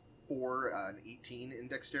 +4, an 18 in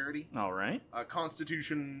dexterity. All right.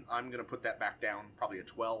 Constitution, I'm going to put that back down, probably a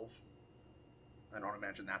 12. I don't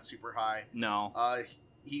imagine that's super high. No.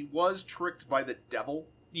 He was tricked by the devil.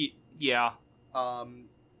 Yeah. I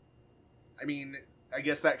mean, I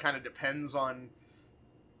guess that kind of depends on...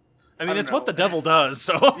 I mean, it's what the devil does,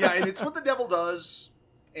 so... Yeah, and it's what the devil does,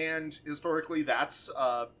 and historically that's...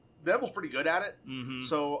 the devil's pretty good at it,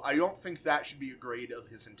 so I don't think that should be a grade of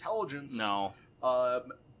his intelligence. No.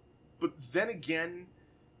 But then again...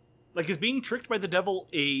 Like, is being tricked by the devil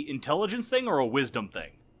a intelligence thing or a wisdom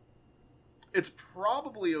thing? It's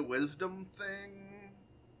probably a wisdom thing.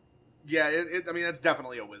 Yeah, I mean, it's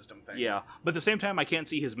definitely a wisdom thing. Yeah, but at the same time, I can't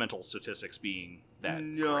see his mental statistics being that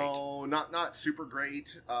great. No, not super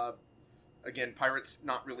great. Again, Pirate's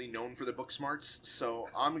not really known for the book smarts, so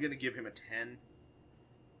I'm going to give him a 10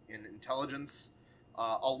 in intelligence.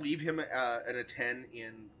 I'll leave him at a 10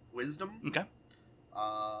 in wisdom. Okay.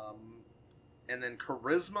 And then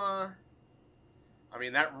charisma, I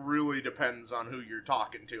mean, that really depends on who you're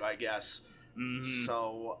talking to, I guess. Mm-hmm.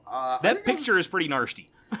 So that picture is pretty nasty.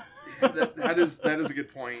 that is a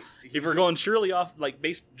good point. If we're going surely off, like,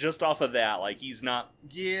 based just off of that, like, he's not...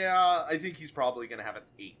 Yeah, I think he's probably going to have an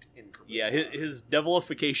 8 in charisma. Yeah, his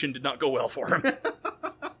devilification did not go well for him.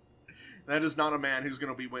 That is not a man who's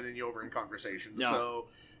going to be winning you over in conversations. No. So,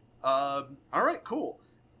 all right, cool.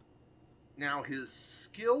 Now, his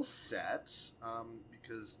skill set,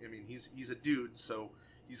 because, I mean, he's a dude, so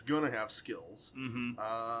he's going to have skills. Mm-hmm.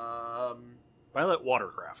 Violet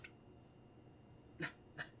Watercraft.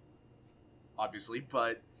 Obviously,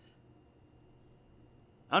 but...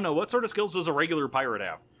 I don't know, what sort of skills does a regular pirate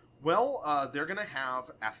have? Well, they're going to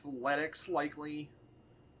have athletics, likely.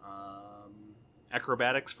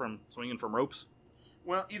 Acrobatics from swinging from ropes?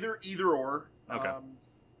 Well, either or. Okay.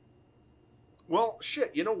 Well,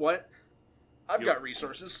 shit, you know what? I've got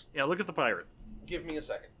resources. Yeah, look at the pirate. Give me a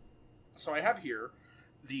second. So I have here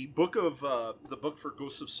the book for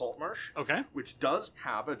Ghosts of Saltmarsh, Okay. which does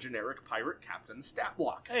have a generic pirate captain stat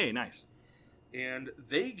block. Hey, nice. And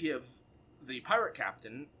they give the pirate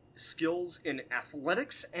captain skills in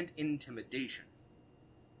athletics and intimidation.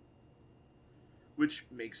 Which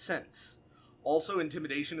makes sense. Also,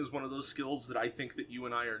 intimidation is one of those skills that I think that you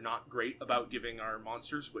and I are not great about giving our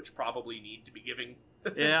monsters, which probably need to be given.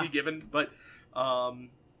 But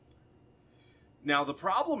now the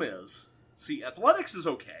problem is, see, athletics is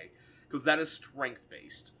okay because that is strength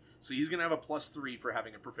based, so he's gonna have a +3 for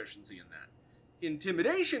having a proficiency in that.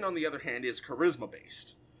 Intimidation, on the other hand, is charisma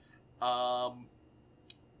based.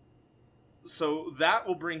 So that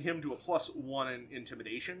will bring him to a +1 in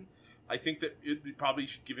intimidation. I think that it probably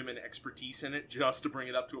should give him an expertise in it just to bring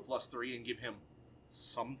it up to a +3 and give him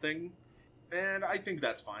something. And I think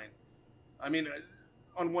that's fine. I mean,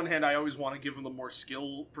 on one hand, I always want to give him the more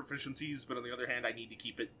skill proficiencies, but on the other hand, I need to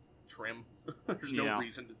keep it trim. There's no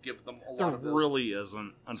reason to give them a lot of those. There really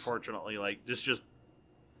isn't, unfortunately. Like, just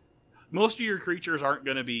most of your creatures aren't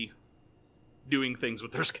going to be doing things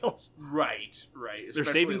with their skills. Right. Their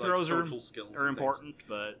saving like throws social skills are important,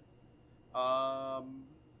 but...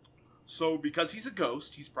 So because he's a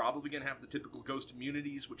ghost, he's probably going to have the typical ghost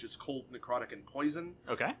immunities, which is cold, necrotic, and poison.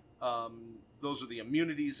 Okay. Those are the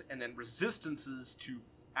immunities, and then resistances to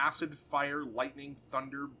acid, fire, lightning,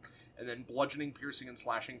 thunder, and then bludgeoning, piercing, and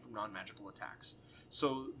slashing from non-magical attacks.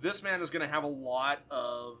 So this man is going to have a lot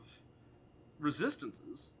of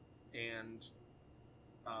resistances and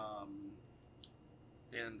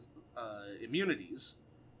immunities.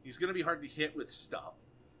 He's going to be hard to hit with stuff,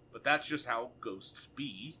 but that's just how ghosts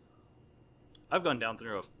be. I've gone down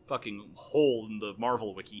through a fucking hole in the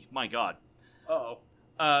Marvel wiki. My God. Uh-oh.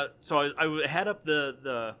 So I had up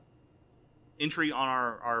the entry on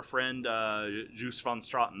our friend Juice von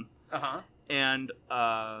Straten. Uh-huh. And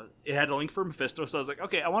it had a link for Mephisto, so I was like,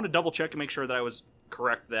 okay, I want to double check and make sure that I was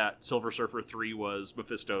correct that Silver Surfer 3 was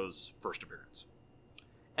Mephisto's first appearance.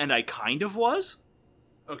 And I kind of was.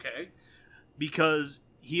 Okay. Because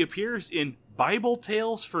he appears in Bible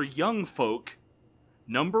Tales for Young Folk,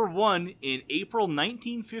 #1 in April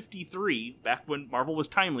 1953, back when Marvel was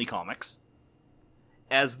Timely Comics,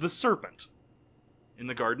 as the Serpent in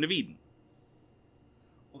the Garden of Eden.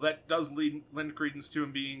 Well, that does lend credence to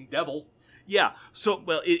him being devil. Yeah, so,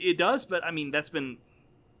 well, it does, but, I mean, that's been...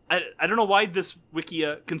 I don't know why this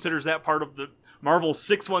Wikia considers that part of the Marvel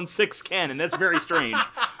 616 canon. That's very strange.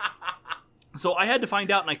 So I had to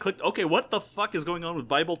find out, and I clicked, okay, what the fuck is going on with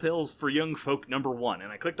Bible Tales for Young Folk #1?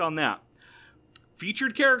 And I clicked on that.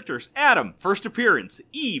 Featured characters: Adam, first appearance;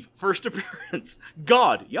 Eve, first appearance;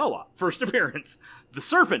 God, Yahweh, first appearance; the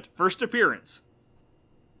Serpent, first appearance;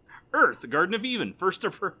 Earth, the Garden of Eden, first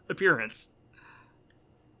appearance.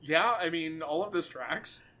 Yeah, I mean, all of this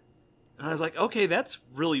tracks. And I was like, okay, that's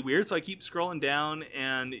really weird. So I keep scrolling down,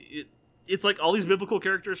 and it's like all these biblical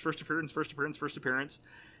characters: first appearance, first appearance, first appearance.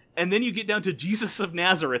 And then you get down to Jesus of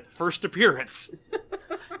Nazareth, first appearance.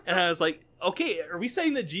 And I was like, okay, are we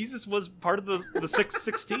saying that Jesus was part of the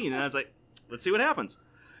 616? And I was like, let's see what happens.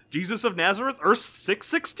 Jesus of Nazareth, Earth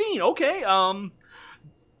 616. Okay,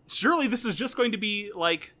 surely this is just going to be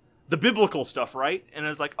like the biblical stuff, right? And I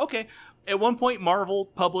was like, okay. At one point, Marvel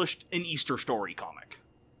published an Easter story comic.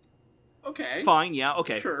 Okay. Fine, yeah,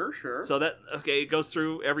 okay. Sure. So it goes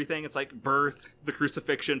through everything. It's like birth, the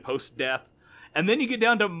crucifixion, post-death. And then you get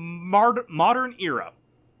down to modern era.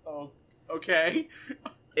 Oh, okay.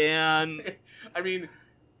 And I mean,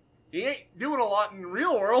 He ain't doing a lot in the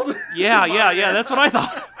real world. Yeah, that's what I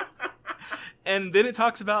thought. And then it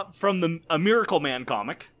talks about from a Miracle Man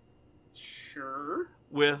comic. Sure.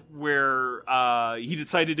 Where he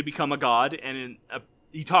decided to become a god, and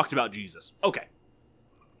he talked about Jesus. Okay.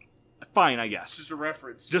 Fine, I guess. Just a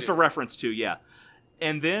reference. Just a reference to, yeah.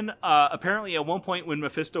 And then, apparently at one point when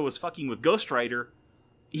Mephisto was fucking with Ghost Rider,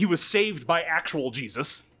 he was saved by actual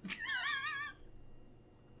Jesus.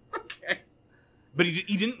 Okay. But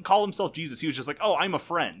he didn't call himself Jesus. He was just like, oh, I'm a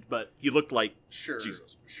friend. But he looked like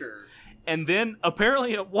Jesus. Sure. And then,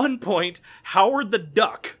 apparently at one point, Howard the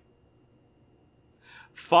Duck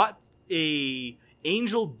fought a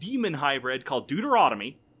angel-demon hybrid called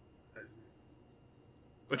Deuteronomy,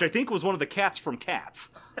 which I think was one of the cats from Cats.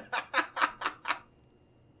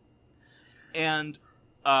 And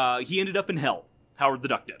he ended up in hell. Howard the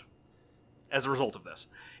Duck did. As a result of this.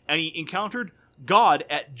 And he encountered God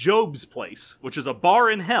at Job's place, which is a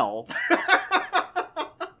bar in hell,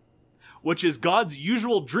 which is God's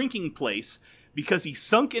usual drinking place because he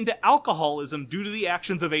sunk into alcoholism due to the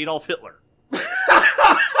actions of Adolf Hitler.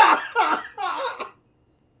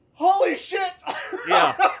 Holy shit!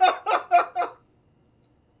 Yeah.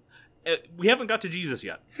 We haven't got to Jesus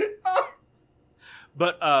yet.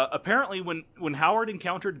 But apparently when Howard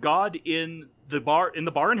encountered God in the bar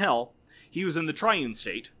in hell, he was in the triune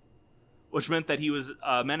state, which meant that he was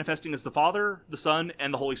manifesting as the Father, the Son,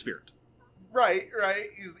 and the Holy Spirit. Right.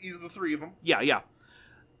 He's the three of them. Yeah.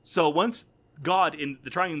 So once God in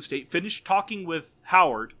the triune state finished talking with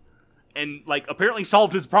Howard and apparently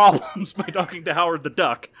solved his problems by talking to Howard the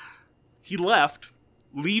Duck, he left,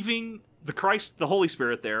 leaving the Christ, the Holy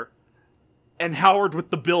Spirit there, and Howard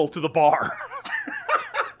with the bill to the bar.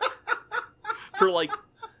 For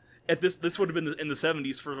this would have been in the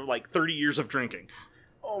 70s for 30 years of drinking.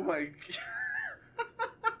 Oh my god.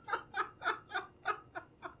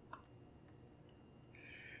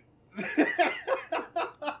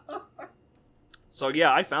 So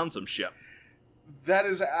yeah, I found some shit. That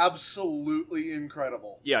is absolutely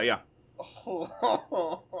incredible. Yeah.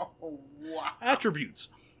 Oh, wow. Attributes.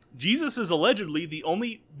 Jesus is allegedly the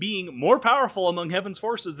only being more powerful among heaven's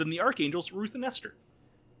forces than the archangels Ruth and Esther.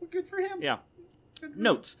 Well, good for him. Yeah.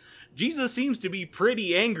 Notes. Jesus seems to be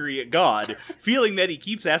pretty angry at God, feeling that he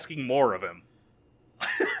keeps asking more of him.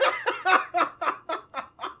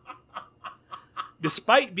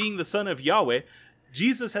 Despite being the son of Yahweh,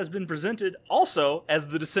 Jesus has been presented also as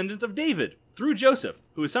the descendant of David, through Joseph,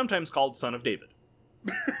 who is sometimes called son of David.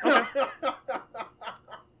 Okay.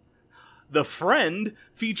 The friend,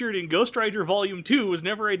 featured in Ghost Rider Volume 2, was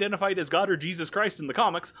never identified as God or Jesus Christ in the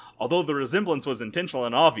comics, although the resemblance was intentional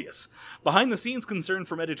and obvious. Behind-the-scenes concern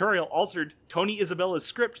from editorial altered Tony Isabella's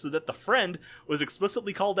script so that the friend was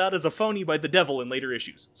explicitly called out as a phony by the devil in later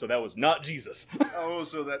issues. So that was not Jesus. Oh,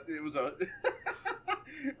 so that it was a...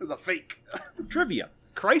 it was a fake. Trivia.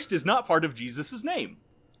 Christ is not part of Jesus' name.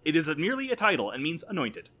 It is merely a title and means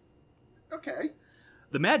anointed. Okay.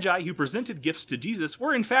 The Magi who presented gifts to Jesus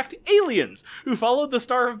were in fact aliens, who followed the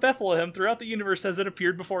Star of Bethlehem throughout the universe as it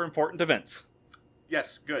appeared before important events.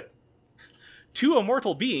 Yes, good. Two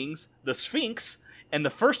immortal beings, the Sphinx and the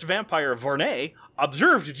first vampire Vornay,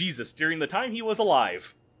 observed Jesus during the time he was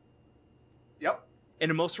alive. Yep.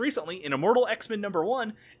 And most recently, in Immortal X-Men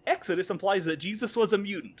 #1, Exodus implies that Jesus was a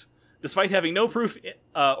mutant, despite having no proof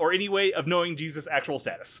or any way of knowing Jesus' actual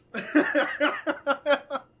status.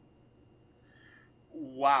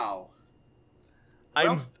 Wow.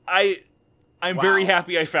 I'm very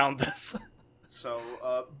happy I found this. So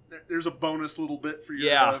there's a bonus little bit for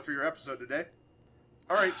your episode today.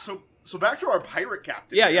 All right, so back to our pirate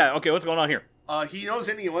captain. Yeah. Okay, what's going on here? He knows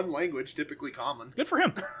any one language, typically common. Good for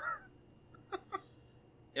him.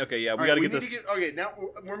 Okay, yeah, we got to get this. Okay, now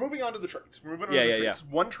we're moving on to the traits. We're moving on to the traits.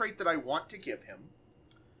 One trait that I want to give him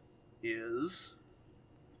is...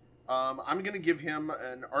 I'm going to give him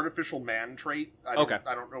an artificial man trait. I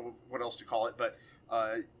don't know what else to call it, but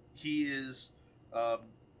he is...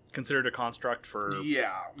 considered a construct for...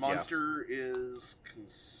 Yeah, monster is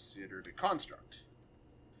considered a construct.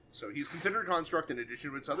 So he's considered a construct in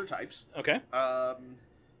addition to its other types. Okay.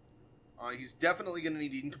 He's definitely going to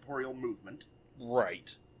need incorporeal movement.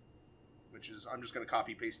 Right. Which is, I'm just going to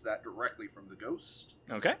copy-paste that directly from the Ghost.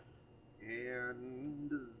 Okay.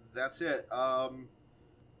 And that's it.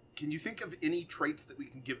 Can you think of any traits that we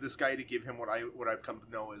can give this guy to give him what I've come to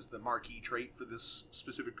know as the marquee trait for this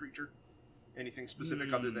specific creature? Anything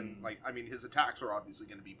specific other than, his attacks are obviously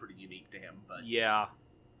going to be pretty unique to him, but... Yeah.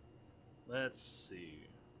 Let's see.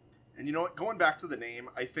 And you know what? Going back to the name,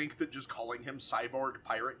 I think that just calling him Cyborg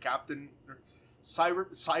Pirate Captain...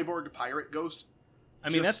 Cyborg Pirate Ghost...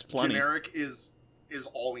 that's plenty. Generic is is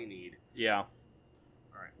all we need. Yeah. All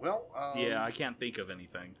right. Well. Yeah, I can't think of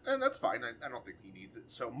anything. And that's fine. I don't think he needs it.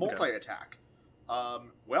 So multi-attack.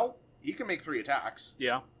 Well, he can make 3 attacks.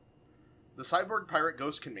 Yeah. The Cyborg Pirate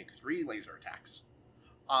Ghost can make 3 laser attacks.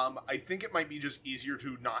 I think it might be just easier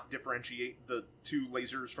to not differentiate the 2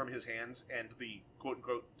 lasers from his hands and the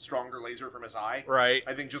quote-unquote stronger laser from his eye. Right.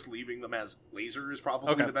 I think just leaving them as laser is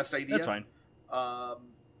probably the best idea. That's fine.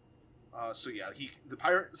 So yeah,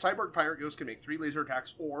 Cyborg Pirate Ghost can make 3 laser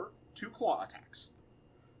attacks or 2 claw attacks.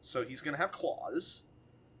 So he's going to have claws,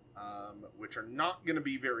 which are not going to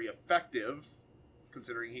be very effective,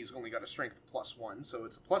 considering he's only got a strength of +1, so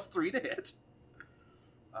it's a +3 to hit.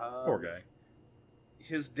 Poor guy.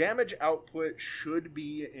 His damage output should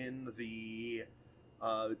be in the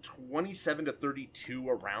 27 to 32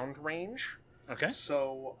 around range. Okay.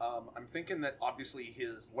 So I'm thinking that obviously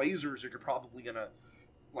his lasers are probably going to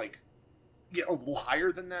like get a little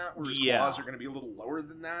higher than that, whereas claws are going to be a little lower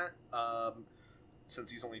than that, since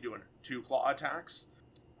he's only doing 2 claw attacks.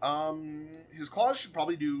 His claws should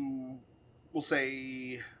probably do, we'll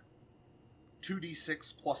say,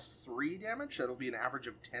 2d6 plus 3 damage. That'll be an average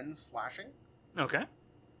of 10 slashing. Okay.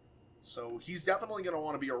 So he's definitely going to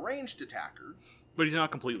want to be a ranged attacker. But he's not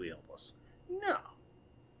completely helpless. No.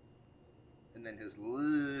 And then his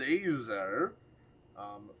laser,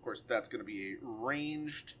 of course, that's going to be a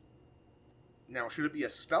ranged. Now, should it be a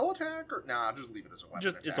spell attack or nah? Just leave it as a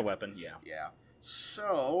weapon. It's a weapon, yeah. Yeah.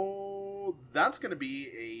 So that's going to be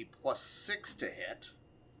a +6 to hit.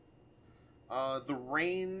 The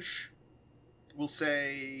range, we'll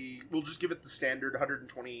just give it the standard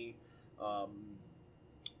 120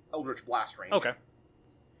 Eldritch Blast range. Okay.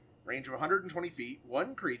 Range of 120 feet,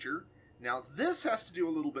 1 creature. Now, this has to do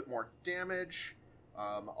a little bit more damage.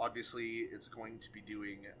 Obviously, it's going to be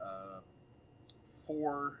doing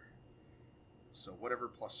 4. So, whatever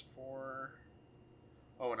 +4.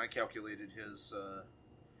 Oh, and I calculated the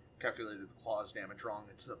claws damage wrong.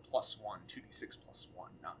 It's a +1, 2d6 +1,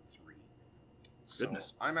 not 3. Goodness.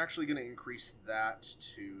 So, I'm actually going to increase that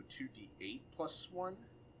to 2d8 +1.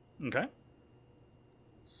 Okay.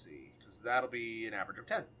 Let's see, because that'll be an average of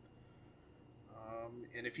 10.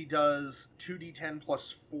 And if he does 2d10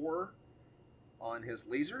 +4 on his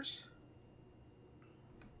lasers,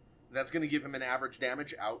 that's going to give him an average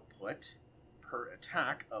damage output per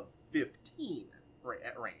attack of 15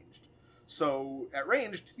 at ranged. So at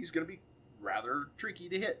ranged, he's going to be rather tricky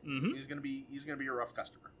to hit. Mm-hmm. He's going to be a rough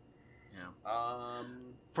customer. Yeah.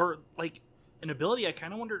 For like an ability, I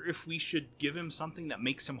kind of wonder if we should give him something that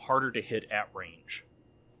makes him harder to hit at range.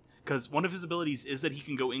 Because one of his abilities is that he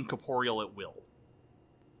can go incorporeal at will.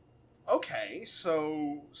 Okay,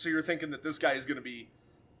 so you're thinking that this guy is going to be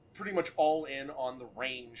pretty much all in on the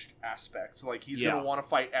ranged aspect. Like, he's going to want to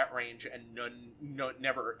fight at range and not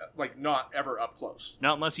ever up close.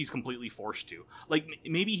 Not unless he's completely forced to. Like,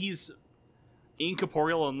 maybe he's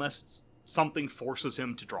incorporeal unless something forces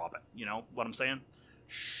him to drop it. You know what I'm saying?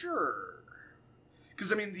 Sure.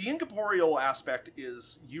 Because, I mean, the incorporeal aspect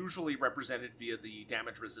is usually represented via the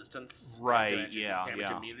damage resistance. Right, damage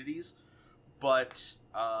immunities. But,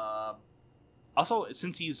 also,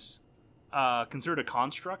 since he's considered a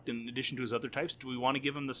construct in addition to his other types, do we want to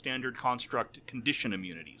give him the standard construct condition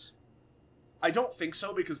immunities? I don't think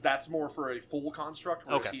so, because that's more for a full construct,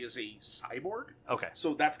 whereas he is a cyborg. Okay.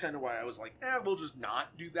 So that's kind of why I was like, we'll just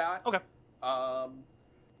not do that. Okay.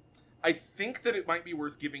 I think that it might be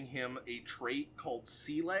worth giving him a trait called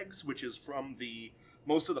Sea Legs, which is from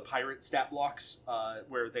most of the pirate stat blocks,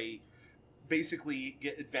 where they basically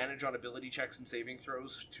get advantage on ability checks and saving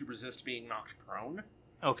throws to resist being knocked prone.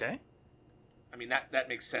 Okay. I mean, that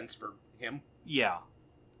makes sense for him. Yeah.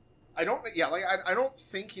 I don't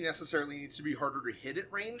think he necessarily needs to be harder to hit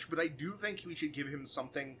at range, but I do think we should give him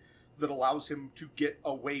something that allows him to get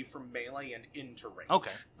away from melee and into range.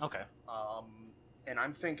 Okay. And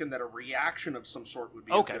I'm thinking that a reaction of some sort would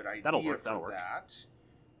be Okay, a good idea that'll work, for that'll work. that.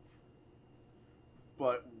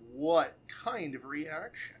 But what kind of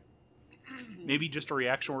reaction? Maybe just a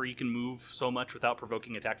reaction where you can move so much without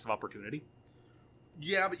provoking attacks of opportunity?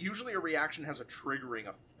 Yeah, but usually a reaction has a triggering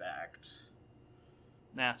effect.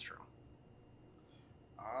 That's true.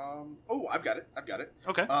 I've got it.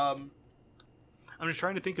 Okay. I'm just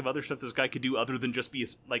trying to think of other stuff this guy could do other than just be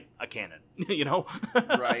a cannon, you know?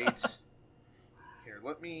 Right. Here,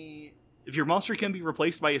 let me... If your monster can be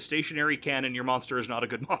replaced by a stationary cannon, your monster is not a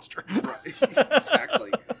good monster. Right,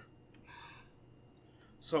 exactly.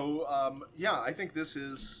 So, I think this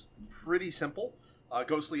is pretty simple.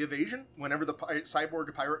 Ghostly Evasion. Whenever the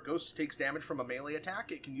cyborg pirate ghost takes damage from a melee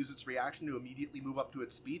attack, it can use its reaction to immediately move up to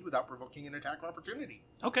its speed without provoking an attack of opportunity.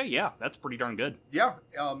 Okay, yeah, that's pretty darn good. Yeah.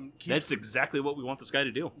 That's exactly what we want this guy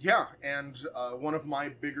to do. Yeah, and one of my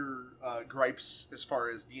bigger gripes as far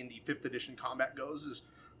as D&D 5th edition combat goes is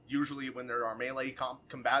usually when there are melee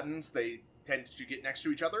combatants, they tend to get next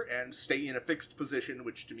to each other and stay in a fixed position,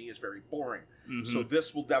 which to me is very boring. Mm-hmm. So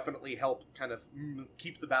this will definitely help kind of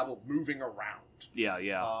keep the battle moving around. Yeah.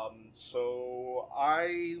 So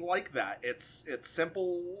I like that. It's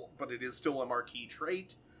simple, but it is still a marquee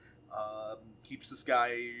trait. Keeps this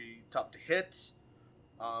guy tough to hit.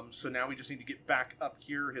 So now we just need to get back up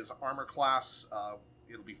here. His armor class,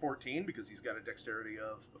 it'll be 14 because he's got a dexterity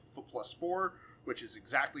of +4, which is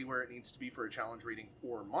exactly where it needs to be for a challenge rating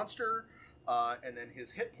 4 monster. And then his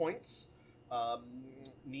hit points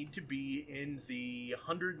need to be in the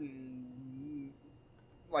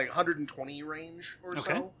 120 range or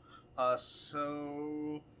so.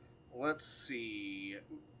 So let's see.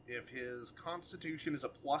 If his constitution is a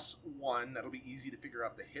 +1, that'll be easy to figure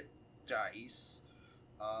out the hit dice.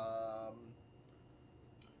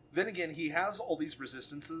 Then again, he has all these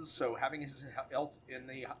resistances, so having his health in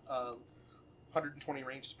the 120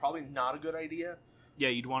 range is probably not a good idea. Yeah,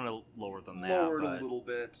 you'd want to lower than that. Lower it a little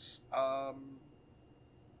bit. I'm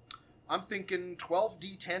thinking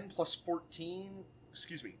 12d10 plus 14.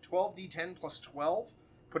 Excuse me, 12d10 plus 12,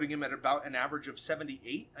 putting him at about an average of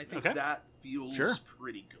 78. I think that feels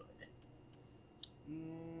pretty good.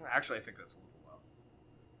 Actually, I think that's a little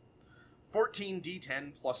low.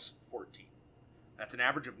 14d10 plus 14. That's an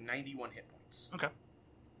average of 91 hit points. Okay.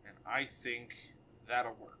 And I think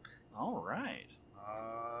that'll work. All right.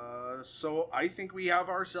 So I think we have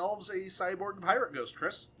ourselves a cyborg pirate ghost,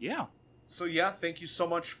 Chris. Yeah. So yeah, thank you so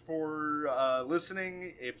much for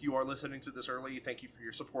listening. If you are listening to this early, thank you for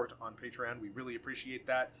your support on Patreon. We really appreciate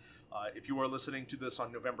that. If you are listening to this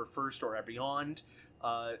on November 1st or beyond,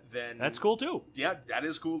 then... That's cool too. Yeah, that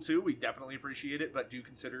is cool too. We definitely appreciate it, but do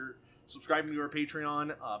consider subscribing to our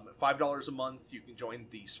Patreon. $5 a month, you can join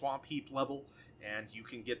the Swamp Heap level, and you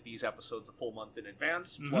can get these episodes a full month in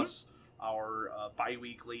advance, plus our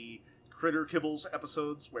bi-weekly Critter Kibbles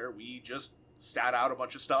episodes where we just stat out a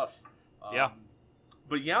bunch of stuff.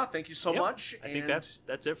 But yeah, thank you so much. I think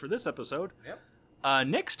that's it for this episode. Yep.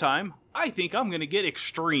 Next time, I think I'm going to get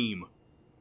extreme.